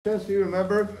Do you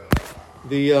remember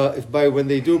when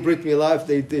they do Brit Milah,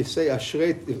 they say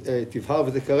Ashrei Tivhar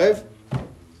v'Tikarev?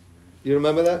 You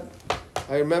remember that?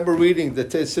 I remember reading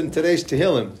it's in today's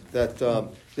Tehillim that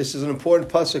this is an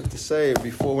important pasuk to say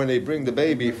before when they bring the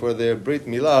baby for their Brit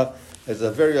Milah. It's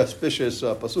a very auspicious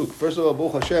pasuk. First of all,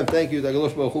 Baruch Hashem, thank you to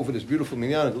HaKadosh Baruch Hu for this beautiful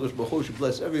minyan. HaKadosh Baruch Hu should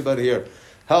bless everybody here.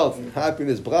 Health,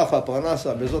 happiness, bracha,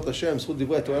 parnasa, bezot Hashem, schut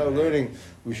divrei Torah learning.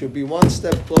 We should be one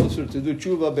step closer to do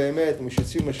tshuva be'emet, and we should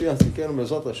see Mashiach Tzidkenu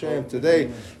bezot Hashem today.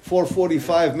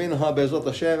 4:45 minha bezot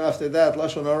Hashem. After that,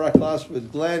 Lashon Hara class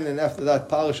with Glenn, and after that,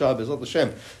 parasha bezot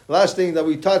Hashem. Last thing that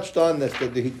we touched on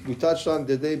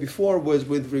the day before was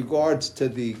with regards to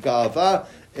the gava,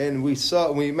 and we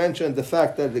mentioned the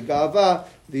fact that the gava,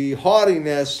 the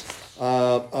haughtiness.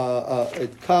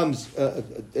 It comes.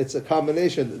 It's a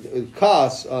combination.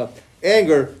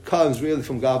 Anger comes really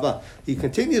from gava. He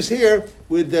continues here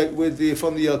from the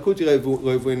Yalkuti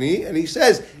Revuni, and he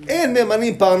says, "En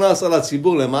memanim parnas ala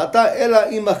tzibur lemata,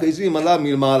 ela im machizim ala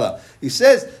milmala." He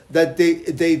says that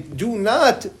they do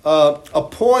not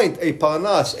appoint a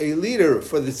parnas, a leader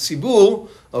for the tzibur,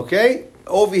 okay,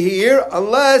 over here,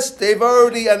 unless they've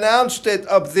already announced it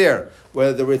up there.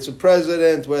 Whether it's a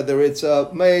president, whether it's a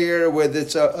mayor, whether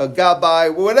it's a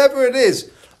gabbai, whatever it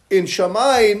is, in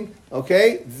Shamayim,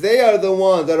 okay, they are the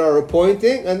ones that are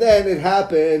appointing, and then it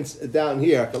happens down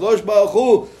here. HaKadosh Baruch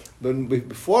Hu,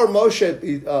 before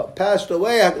Moshe passed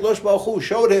away, HaKadosh Baruch Hu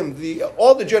showed him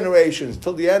all the generations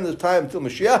till the end of time, till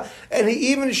Mashiach, and he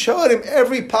even showed him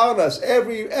every parnas,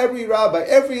 every rabbi,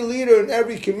 every leader in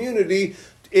every community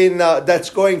that's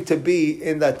going to be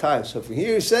in that time. So from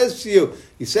here he says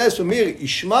from here,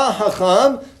 Ishma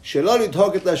hacham shelo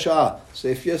lidhok et hasha'ah. So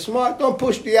if you're smart, don't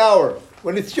push the hour.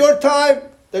 When it's your time,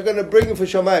 they're going to bring you for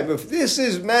Shamayim. If this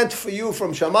is meant for you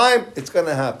from Shamayim, it's going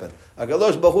to happen.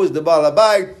 HaKadosh Baruch Hu is the Baal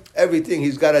Habayit. Everything,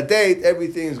 he's got a date.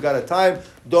 Everything's got a time.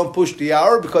 Don't push the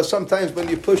hour, because sometimes when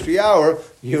you push the hour,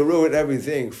 you ruin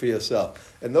everything for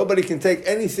yourself. And nobody can take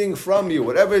anything from you.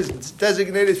 Whatever is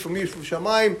designated from you from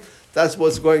Shamayim, that's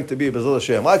what's going to be. B'ezrat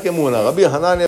Hashem.